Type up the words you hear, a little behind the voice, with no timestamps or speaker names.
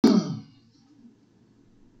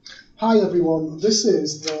Hi everyone, this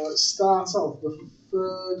is the start of the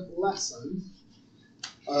third lesson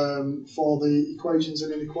for the Equations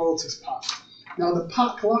and Inequalities pack. Now the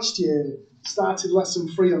pack last year started lesson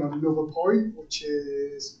 3 on another point, which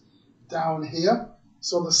is down here.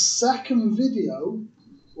 So the second video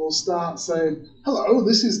will start saying, hello,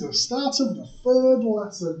 this is the start of the third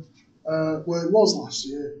lesson. Well, it was last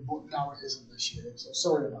year, but now it isn't this year, so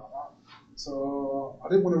sorry about that. So I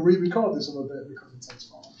didn't want to re-record this other bit because it takes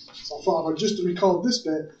long. So I thought if I just record this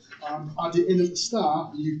bit and add it in at the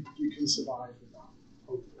start, you can survive with that,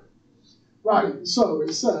 hopefully. Right, so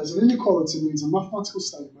it says an inequality means a mathematical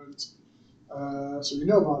statement. So you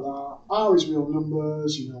know about that. R is real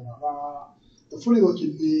numbers, you know about that. The funny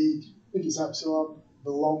looking E, I think it's epsilon,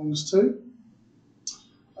 belongs to.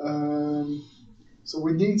 So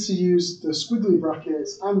we need to use the squiggly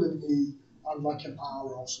brackets and an E and like an R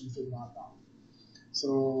or something like that.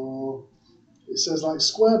 So it says like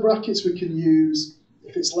square brackets we can use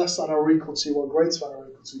if it's less than or equal to or greater than or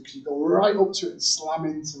equal to, because you go right up to it and slam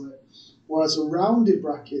into it. Whereas a rounded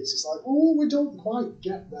brackets, it's like, oh, we don't quite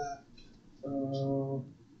get there.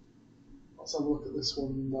 Let's have a look at this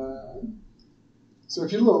one there. So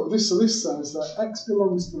if you look, this says that x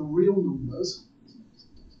belongs to the real numbers.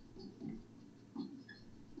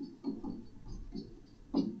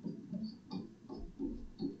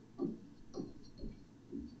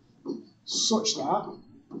 Such that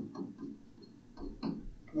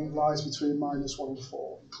it lies between -1 and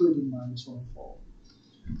 4, including -1 and 4.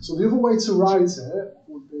 So the other way to write it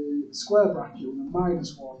would be square bracket with a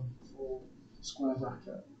 -1 for square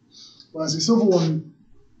bracket. Whereas this other one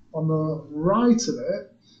on the right of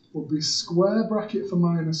it would be square bracket for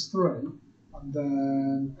 -3 and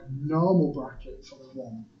then a normal bracket for the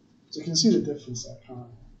 1. So you can see the difference there, can't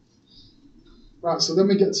you? Right, so then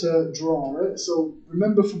we get to draw it. So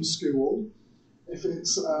remember from school, if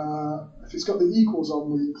it's got the equals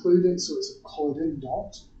on, we include it, so it's a coloured in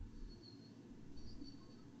dot.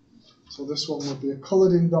 So this one would be a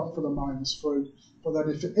coloured in dot for the -3, but then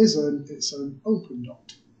if it isn't, it's an open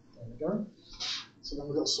dot. There we go. So then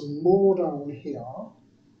we've got some more down here.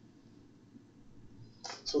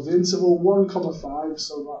 So the interval 1, 5,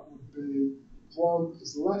 so that would be 1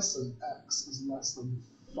 is less than x is less than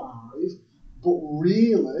 5, but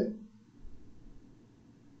really,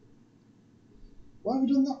 why have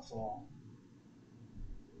we done that for?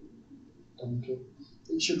 Donkey.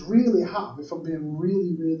 It should really have, if I'm being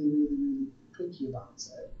really picky about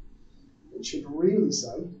it, it should really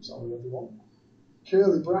say, sorry everyone,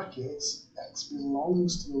 curly brackets, x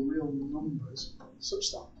belongs to the real numbers,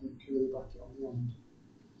 such that with curly bracket on the end.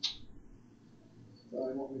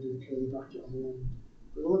 I want me to do a curly bracket on the end.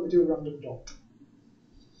 But let me do a random dot.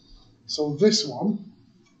 So this one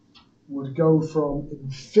would go from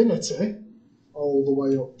infinity all the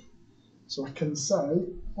way up. So I can say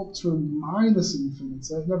up to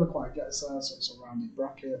 -infinity, it never quite gets there, so it's a rounded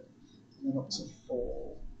bracket, and then up to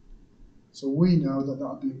 4. So we know that that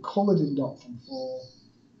would be a coloured in dot from 4,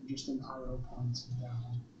 and just an arrow pointing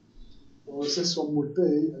down. Whereas this one would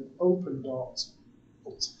be an open dot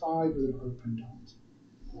up to 5 with an open dot.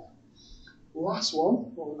 Last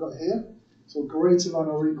one, what we've got here, so greater than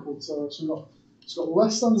or equal to, so it's got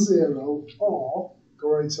less than 0 or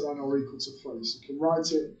greater than or equal to 3. So you can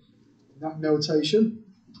write it in that notation.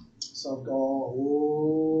 So I've got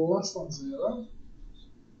less than 0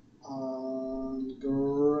 and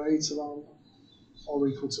greater than or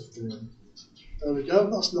equal to 3. There we go.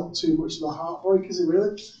 That's not too much of a heartbreak, is it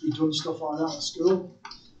really? We've done stuff like that at school.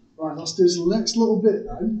 Right, let's do this next little bit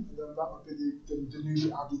then, and then that would be the new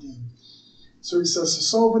bit added in. So it says to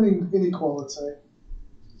solve an inequality,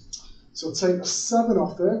 so take a 7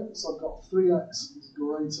 off it, so I've got 3x is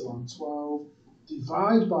greater than 12,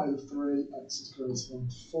 divide by the 3, x is greater than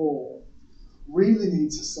 4. Really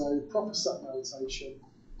need to say, proper set notation,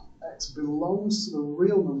 x belongs to the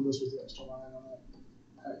real numbers with the extra line on it,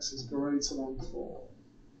 x is greater than 4.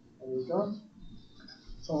 There we go.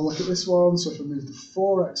 So I'll look at this one, so if I move the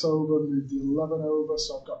 4x over, move the 11 over,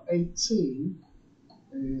 so I've got 18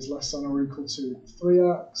 is less than or equal to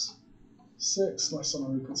 3x, 6 less than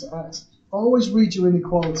or equal to x. Always read your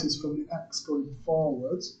inequalities from the x going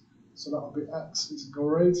forwards, so that will be x is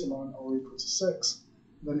greater than or equal to 6.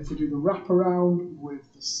 And then if we do the wraparound with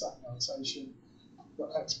the set notation,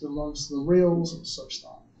 that x belongs to the reals such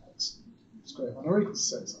that x is greater than or equal to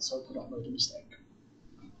 6. Let's hope I don't make a mistake.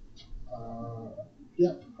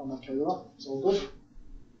 Yep, I'm okay with that. It's all good.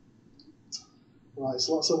 Right,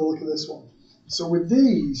 so let's have a look at this one. So with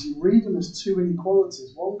these, you read them as two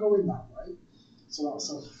inequalities, one going that way, so that's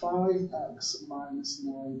a 5x minus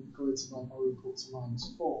 9 greater than or equal to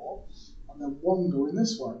 -4, and then one going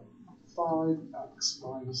this way. 5x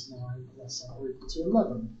minus 9 less than or equal to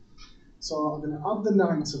 11. So I'm going to add the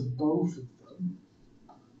 9 to both of them.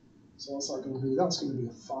 So what's that going to be? That's going to be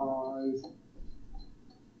a 5.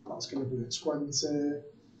 That's going to be a 20.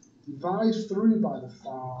 Divide through by the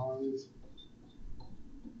 5.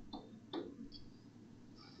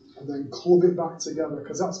 And then club it back together,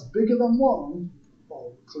 because that's bigger than 1,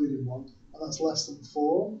 well, including 1, and that's less than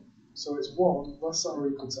 4. So it's 1 less than or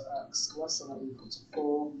equal to x less than or equal to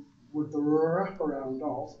 4, with the wraparound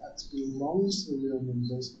of x belongs to the real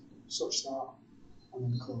numbers, such that, and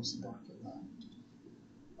then close the bracket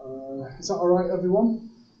there. Is that alright,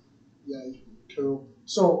 everyone? Yay, cool.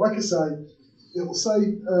 So, like I say, it'll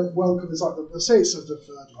say welcome, it's like they'll say it's of the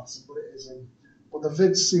third lesson, but it isn't. But the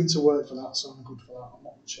vids seem to work for that, so I'm good for that. I'm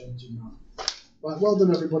not changing that. Right, well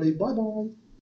done everybody. Bye bye.